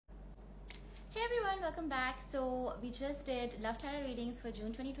everyone, welcome back. So we just did love tarot readings for June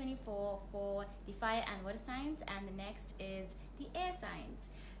 2024 for the fire and water signs, and the next is the air signs.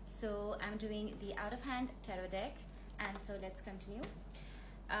 So I'm doing the out of hand tarot deck, and so let's continue.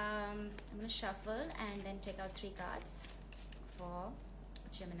 I'm going to shuffle and then take out 3 cards for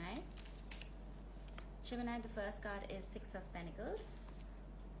Gemini. Gemini, the first card is 6 of Pentacles.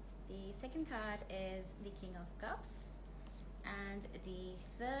 The second card is the King of Cups. And the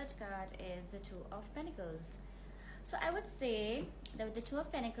third card is the 2 of Pentacles. So I would say that with the 2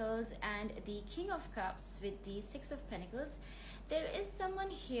 of Pentacles and the King of Cups with the 6 of Pentacles, there is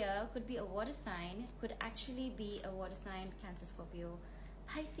someone here, could be a water sign, could actually be a water sign, Cancer, Scorpio,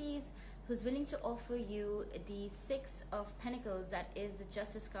 Pisces, who's willing to offer you the 6 of Pentacles. That is the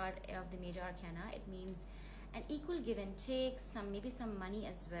Justice card of the major arcana. It means an equal give and take, maybe some money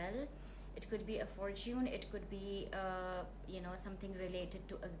as well. It could be a fortune, it could be something related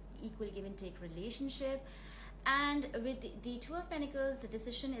to an equal give and take relationship. And with the 2 of Pentacles, the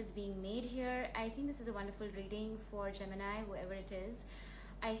decision is being made here. I think this is a wonderful reading for Gemini, whoever it is.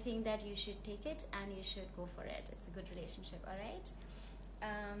 I think that you should take it and you should go for it. It's a good relationship. All right,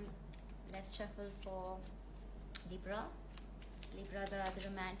 let's shuffle for Libra. Libras are the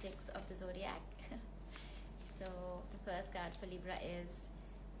romantics of the zodiac. So the first card for Libra is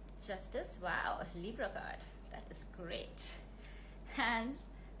Justice. Wow, a Libra card. That is great. And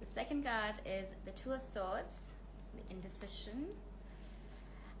the second card is the 2 of Swords, the indecision.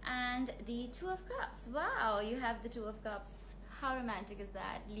 And the 2 of Cups. Wow, you have the 2 of Cups. How romantic is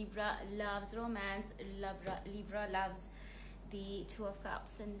that? Libra loves romance. Libra loves the 2 of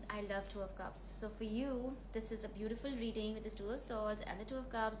Cups, and I love 2 of Cups. So for you, this is a beautiful reading with the 2 of Swords and the 2 of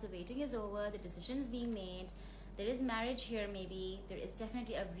Cups. The waiting is over. The decision is being made. There is marriage here, maybe. There is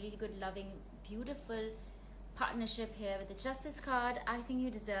definitely a really good, loving, beautiful partnership here with the Justice card. I think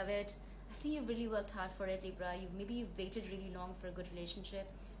you deserve it. I think you've really worked hard for it, Libra. Maybe you've waited really long for a good relationship.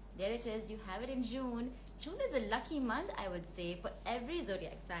 There it is. You have it in June. June is a lucky month, I would say, for every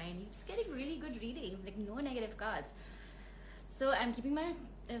zodiac sign. You're just getting really good readings, like no negative cards. So I'm keeping my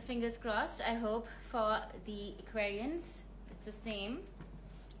fingers crossed. I hope for the Aquarians, it's the same.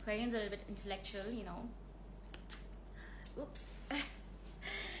 Aquarians are a little bit intellectual, you know. Oops.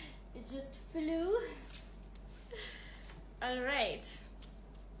 It just flew. All right.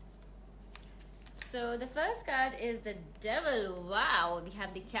 So the first card is the Devil. Wow, we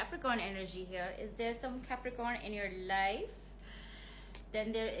have the Capricorn energy here. Is there some Capricorn in your life?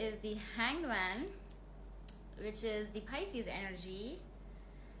 Then there is the Hanged Man, which is the Pisces energy.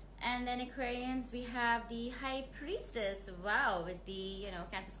 And then Aquarians, we have the High Priestess. Wow, with the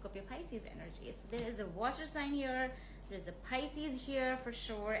Cancer, Scorpio, Pisces energy. So there is a water sign here. There's a Pisces here for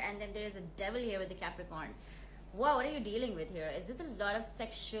sure, and then there is a Devil here with the Capricorn. Wow, what are you dealing with here? Is this a lot of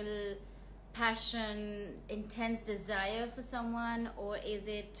sexual passion, intense desire for someone, or is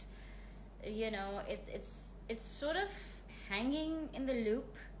it, it's sort of hanging in the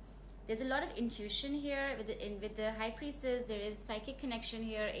loop? There's a lot of intuition here with the High Priestess. There is psychic connection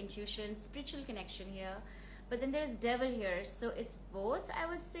here, intuition, spiritual connection here. But then there's Devil here. So it's both, I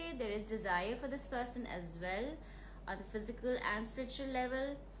would say. There is desire for this person as well on the physical and spiritual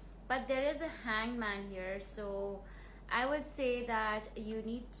level. But there is a Hanged Man here. So I would say that you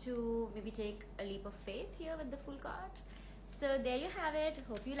need to maybe take a leap of faith here with the Fool card. So there you have it.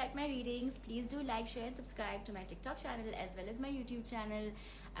 Hope you like my readings. Please do like, share and subscribe to my TikTok channel as well as my YouTube channel.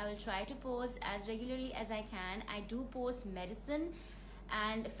 I will try to post as regularly as I can. I do post medicine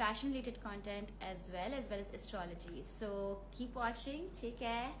and fashion related content as well as astrology. So keep watching. Take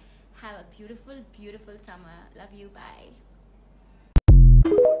care. Have a beautiful, beautiful summer. Love you. Bye.